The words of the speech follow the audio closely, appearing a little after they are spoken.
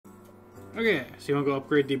Okay, so you want to go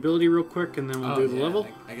upgrade the ability real quick, and then we'll do the level?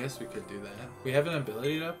 I guess we could do that. We have an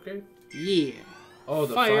ability to upgrade? Yeah. Oh,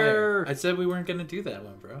 the fire. I said we weren't going to do that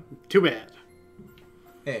one, bro. Too bad.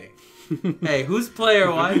 Hey. Hey, who's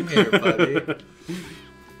player one here, buddy?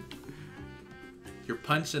 You're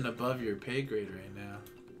punching above your pay grade right now.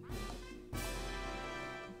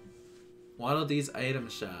 Waddle Dee's item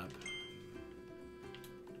shop.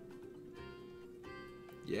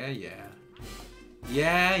 Yeah,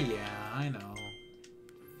 I know.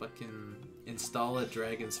 Fucking install a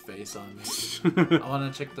dragon's face on me. I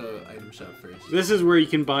want to check the item shop first. This is where you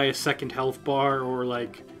can buy a second health bar, or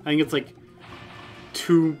like, I think it's like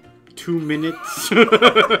two minutes.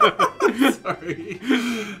 Sorry.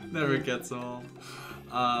 Never gets old.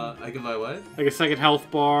 I can buy what? Like a second health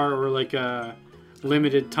bar, or like a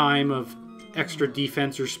limited time of extra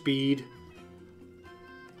defense or speed.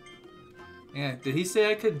 Yeah, did he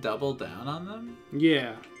say I could double down on them?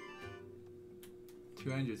 Yeah.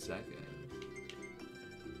 200 seconds.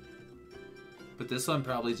 But this one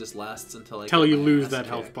probably just lasts until you lose that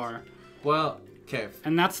health bar. Well, okay.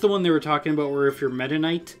 And that's the one they were talking about where if you're Meta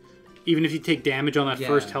Knight, even if you take damage on that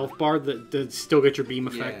first health bar, that still get your beam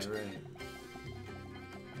effect. Yeah, right.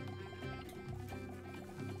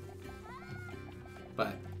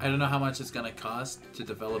 But I don't know how much it's going to cost to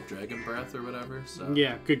develop Dragon Breath or whatever, so...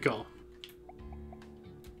 Yeah, good call.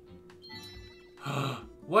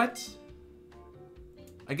 What?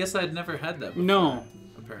 I guess I'd never had that before. No.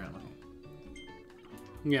 Apparently.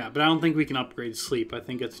 Yeah, but I don't think we can upgrade sleep. I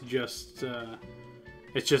think it's just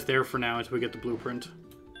there for now until we get the blueprint.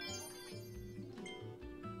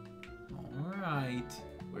 Alright.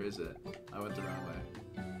 Where is it? I went the wrong way.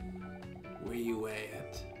 Where you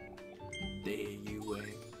at? There you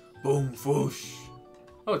at. Boom, foosh.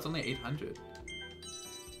 Oh, it's only 800.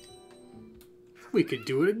 We could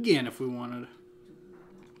do it again if we wanted.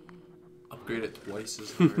 Upgrade it twice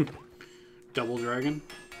as hard. Double dragon.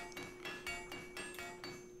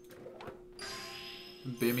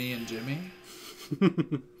 Bimmy and Jimmy.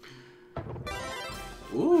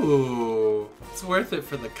 Ooh, it's worth it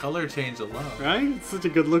for the color change alone. Right? It's such a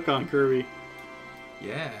good look on Kirby.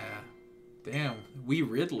 Yeah. Damn, we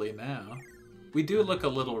Ridley now. We do look a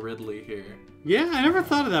little Ridley here. Yeah, I never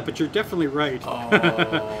thought of that, but you're definitely right.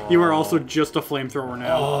 Oh. You are also just a flamethrower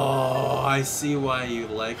now. Oh, I see why you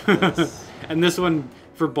like this. And this one,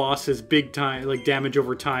 for boss, is big time, like damage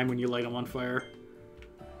over time when you light them on fire.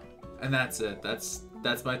 And that's it. That's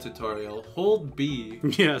my tutorial. Hold B.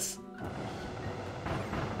 Yes.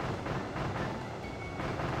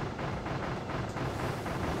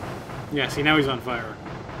 Yeah, see, now he's on fire.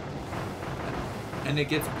 And it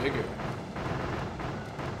gets bigger.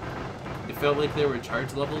 It felt like there were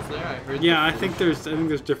charge levels there. I heard. Yeah, I think there's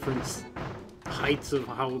different heights of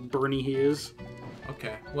how burny he is.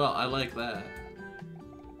 Okay, well, I like that.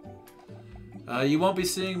 You won't be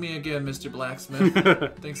seeing me again, Mr. Blacksmith.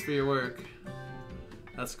 Thanks for your work.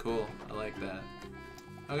 That's cool. I like that.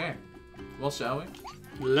 Okay, well, shall we?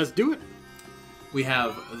 Let's do it. We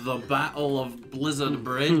have the Battle of Blizzard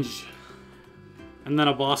Bridge. And then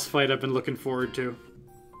a boss fight I've been looking forward to.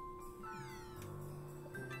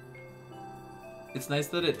 It's nice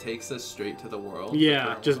that it takes us straight to the world.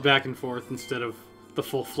 Yeah, just back and forth instead of the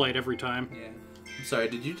full flight every time. Yeah. I'm sorry,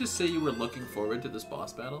 did you just say you were looking forward to this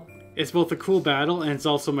boss battle? It's both a cool battle and it's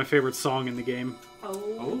also my favorite song in the game.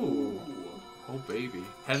 Oh. Oh, baby.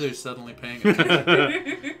 Heather's suddenly paying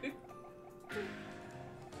attention.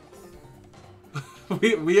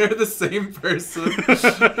 we are the same person.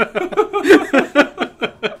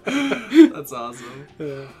 That's awesome.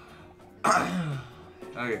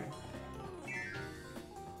 Okay.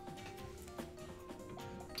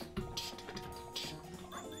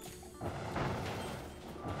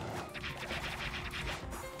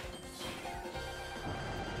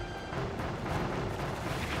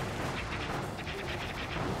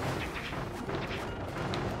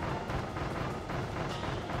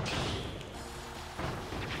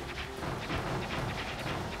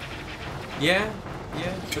 Yeah.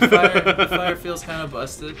 The fire feels kind of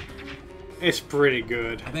busted. It's pretty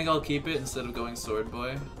good. I think I'll keep it instead of going Sword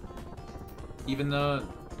Boy. Even though...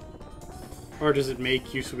 Or does it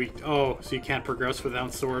make you sweet? Oh, so you can't progress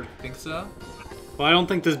without sword. Think so? Well, I don't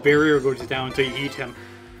think this barrier goes down until you eat him.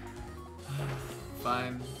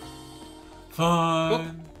 Fine.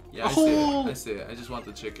 Fine. Yeah, I see it. I just want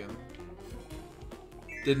the chicken.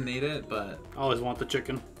 Didn't need it, but... Always want the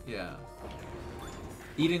chicken. Yeah.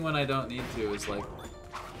 Eating when I don't need to is like...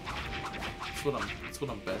 That's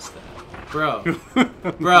what I'm best at. Bro.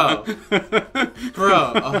 Bro.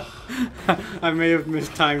 Bro. Oh. I may have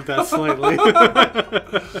mistimed that slightly.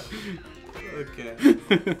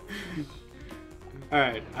 Okay.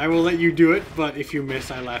 Alright, I will let you do it, but if you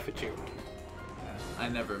miss, I laugh at you. I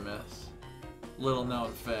never miss. Little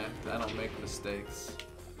known fact, I don't make mistakes.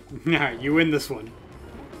 Alright, you win this one.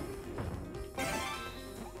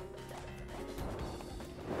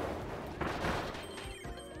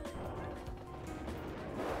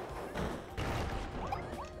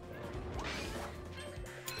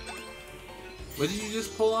 What did you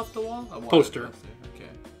just pull off the wall? A Poster. Okay.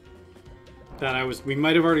 That we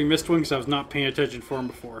might have already missed one because I was not paying attention for him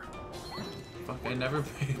before. Fuck, I never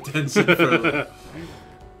paid attention for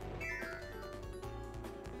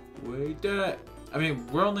Wait that. I mean,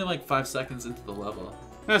 we're only like 5 seconds into the level.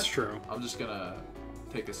 That's true. I'm just gonna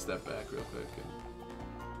take a step back real quick.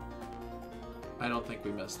 I don't think we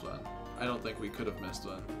missed one. I don't think we could have missed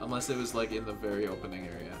one. Unless it was like in the very opening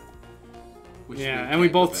area. Yeah, and we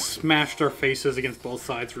both smashed our faces against both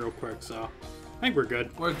sides real quick, so I think we're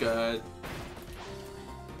good. We're good.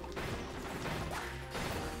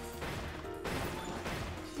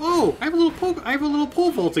 Oh, I have a little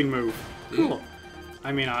pole vaulting move. Cool.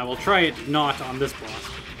 I mean, I will try it not on this boss.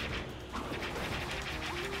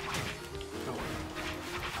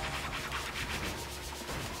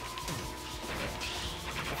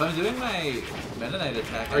 If I'm doing my Meta Knight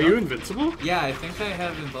attack, are you invincible? Yeah, I think I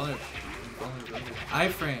have invulnerability.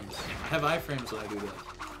 Iframes. I have iframes when I do that.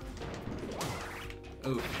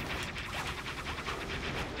 Ooh.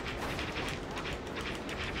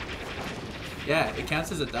 Yeah, it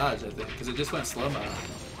counts as a dodge, I think, because it just went slow-mo.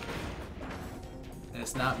 And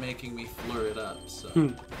it's not making me fleur it up, so...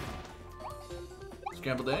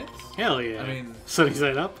 Scrambled eggs? Hell yeah. I mean... Sunny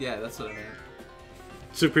side up? Yeah, that's what I meant.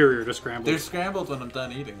 Superior to scrambled. They're scrambled when I'm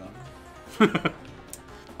done eating them.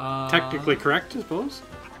 Technically correct, I suppose.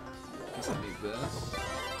 Guess I need this.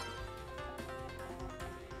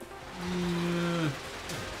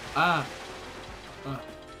 Ah!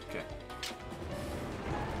 Okay.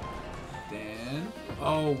 Then...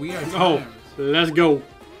 Oh, we are timed. Oh, let's go.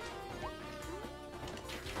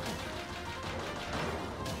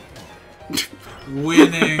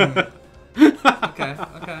 Winning! Okay.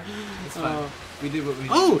 It's fine. We did what we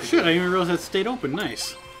did. Oh, shit, I didn't even realize that stayed open.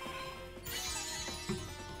 Nice.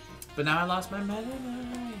 But now I lost my Meta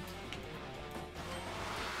Knight.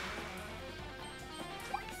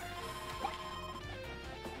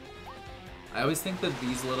 I always think that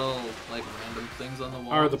these little, like, random things on the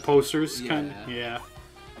wall Are the posters, yeah. kind of? Yeah.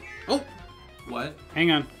 Oh! What?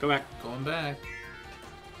 Hang on, go back. Going back.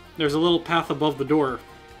 There's a little path above the door.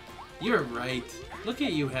 You're right. Look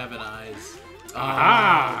at you having eyes.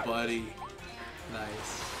 Ah! Oh, buddy.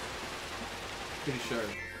 Nice. Pretty sure.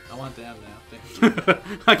 I want down now. Thank you.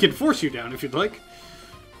 I can force you down if you'd like.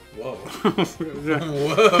 Whoa.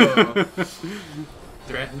 Whoa.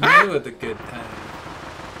 Threaten me with a good time.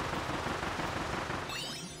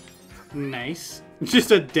 Nice.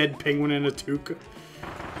 Just a dead penguin and a toque. I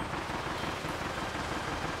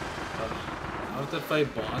have to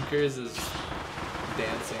fight Bonkers is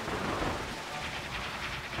dancing.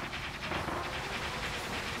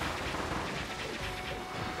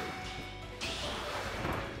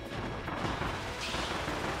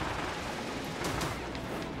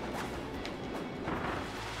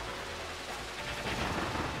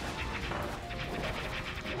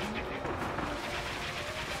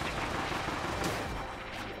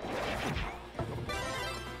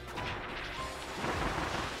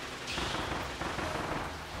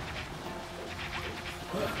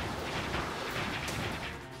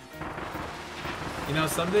 You know,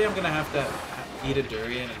 someday I'm gonna have to eat a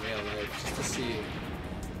durian in real life just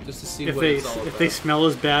to see If what they it's all about. if they smell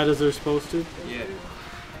as bad as they're supposed to. Yeah.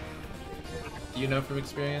 You know from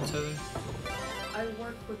experience, Heather? I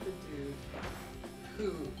work with a dude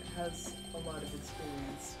who has a lot of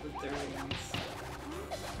experience with durians.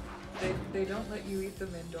 They don't let you eat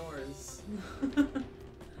them indoors.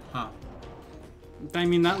 Huh. I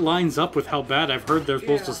mean, that lines up with how bad I've heard they're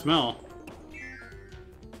supposed to smell.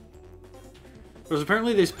 Because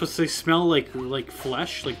apparently they smell like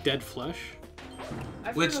flesh, like dead flesh.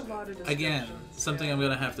 I've Which, heard a lot of again, descriptions, something yeah. I'm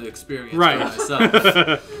gonna have to experience Right. for myself.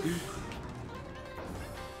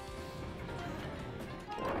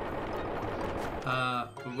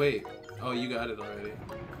 But wait. Oh, you got it already.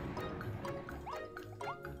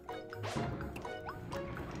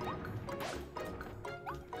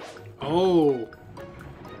 Oh.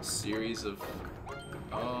 Series of...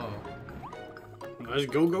 Oh. Let's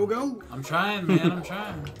go, go, go. I'm trying, man. I'm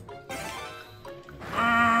trying.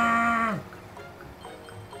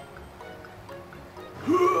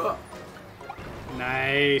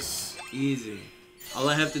 Nice. Easy. All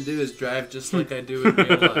I have to do is drive just like I do in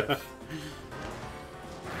real life.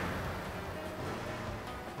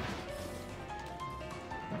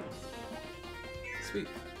 Sweet.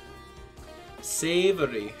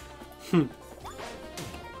 Savory. Wait,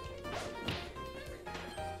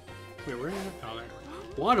 where is it? Oh, there.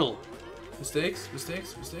 Waddle. Mistakes?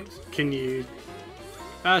 Mistakes? Mistakes? Can you...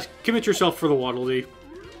 commit yourself for the Waddle Dee.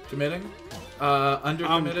 Committing?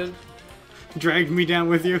 Undercommitted? Dragged me down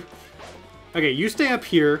with you. Okay, you stay up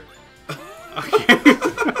here. Okay.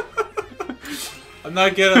 I'm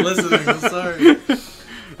not good at listening, I'm sorry.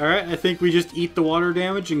 Alright, I think we just eat the water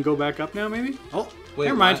damage and go back up now, maybe? Oh, Wait,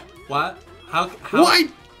 never mind. What? How? What?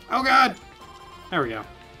 Oh, God. There we go.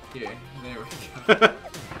 Yeah, there we go.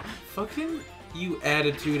 Fucking you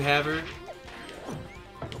attitude haver.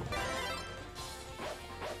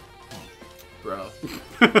 Bro.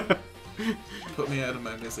 Put me out of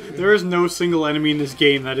my misery. There is no single enemy in this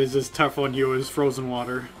game that is as tough on you as frozen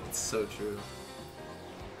water. It's so true.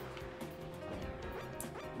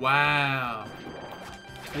 Wow.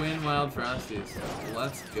 Twin Wild Frosties.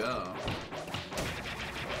 Let's go.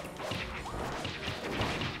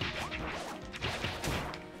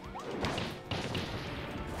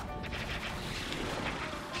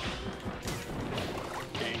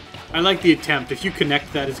 Okay. I like the attempt. If you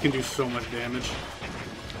connect that, it's going to do so much damage.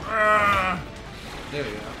 There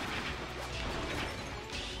we go.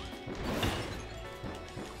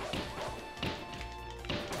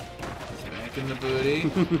 Smacking the booty.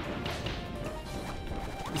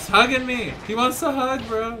 He's hugging me! He wants to hug,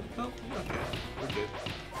 bro! Oh, okay. We're good.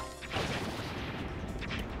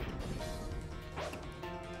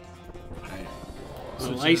 Alright. A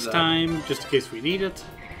little ice time, just in case we need it.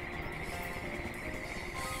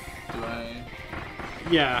 Do I?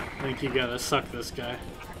 Yeah, I think you gotta suck this guy.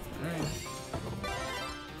 Alright.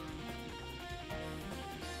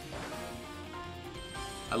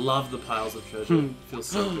 I love the piles of treasure. Feels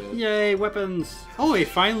so good. Yay, weapons! Oh, hey,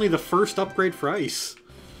 finally the first upgrade for ice.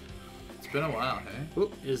 It's been a while, hey? Oh,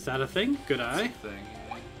 is that a thing? Good eye. Thing,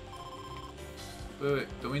 yeah. Wait,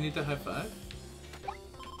 don't we need to high five?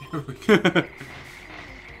 There we go.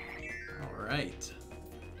 Alright.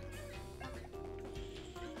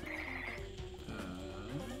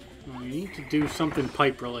 We need to do something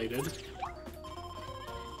pipe related.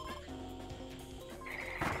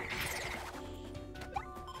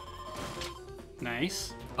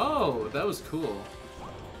 Nice. Oh, that was cool.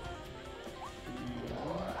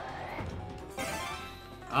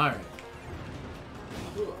 Alright.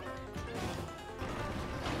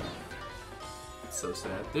 So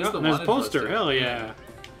sad. There's Oh, the nice wanted poster. Hell yeah.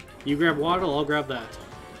 You grab Waddle, I'll grab that.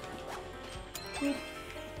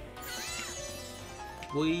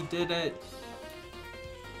 We did it.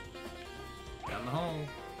 Down the hole.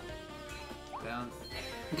 Down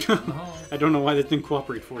the hole. I don't know why that didn't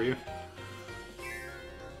cooperate for you.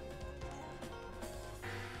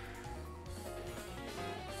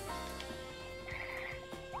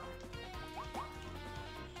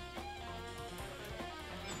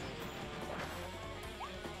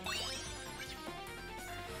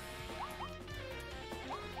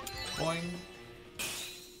 Boing.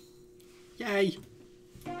 Yay!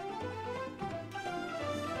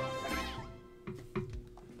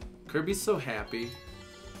 Kirby's so happy.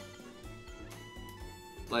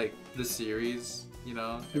 Like, the series, you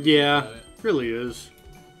know? Yeah, really is.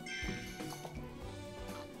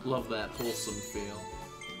 Love that wholesome feel.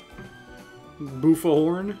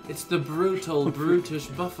 Boofahorn? It's the brutal, brutish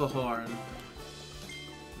Buffahorn.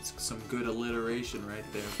 It's some good alliteration right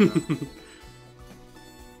there, bro.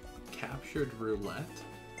 Captured roulette?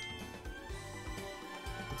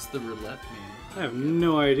 What's the roulette mean? I have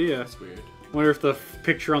no idea. That's weird. Wonder if the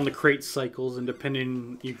picture on the crate cycles and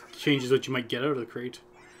depending, you changes what you might get out of the crate.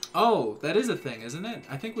 Oh, that is a thing, isn't it?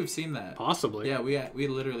 I think we've seen that. Possibly. Yeah, we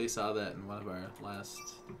literally saw that in one of our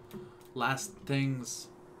last things.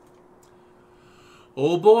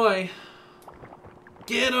 Oh boy!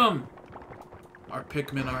 Get him! Our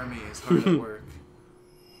Pikmin army is hard at work.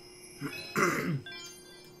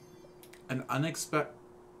 An unexpected...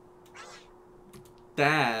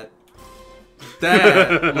 That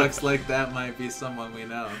looks like that might be someone we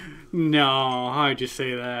know. No, how'd you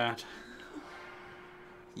say that?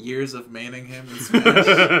 Years of maining him in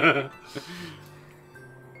Smash.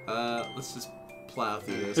 Let's just plow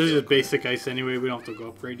through this. This is just basic ice anyway, we don't have to go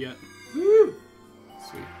upgrade yet. Woo!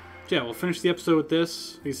 Sweet. Yeah, we'll finish the episode with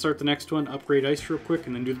this. We start the next one, upgrade ice real quick,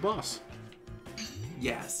 and then do the boss.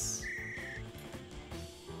 Yes.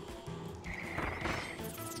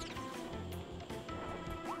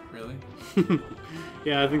 Really?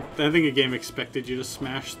 Yeah, I think a game expected you to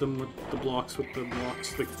smash them with the blocks,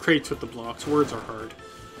 the crates with the blocks. Words are hard.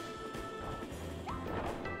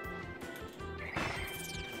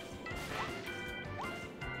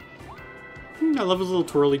 I love his little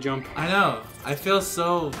twirly jump. I know. I feel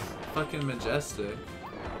so fucking majestic.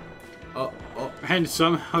 Oh, oh. And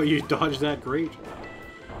somehow you dodged that great.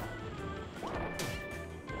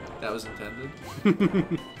 That was intended.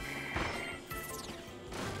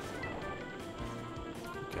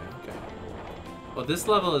 Okay. Well, this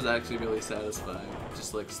level is actually really satisfying.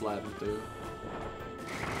 Just like sliding through.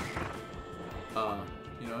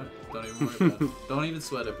 You know what? Don't even worry about it. Don't even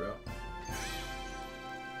sweat it, bro.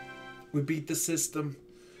 We beat the system.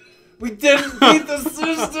 We didn't beat the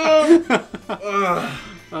system!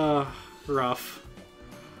 Rough.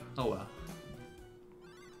 Oh well.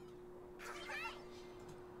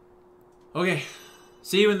 Okay.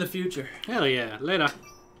 See you in the future. Hell yeah. Later.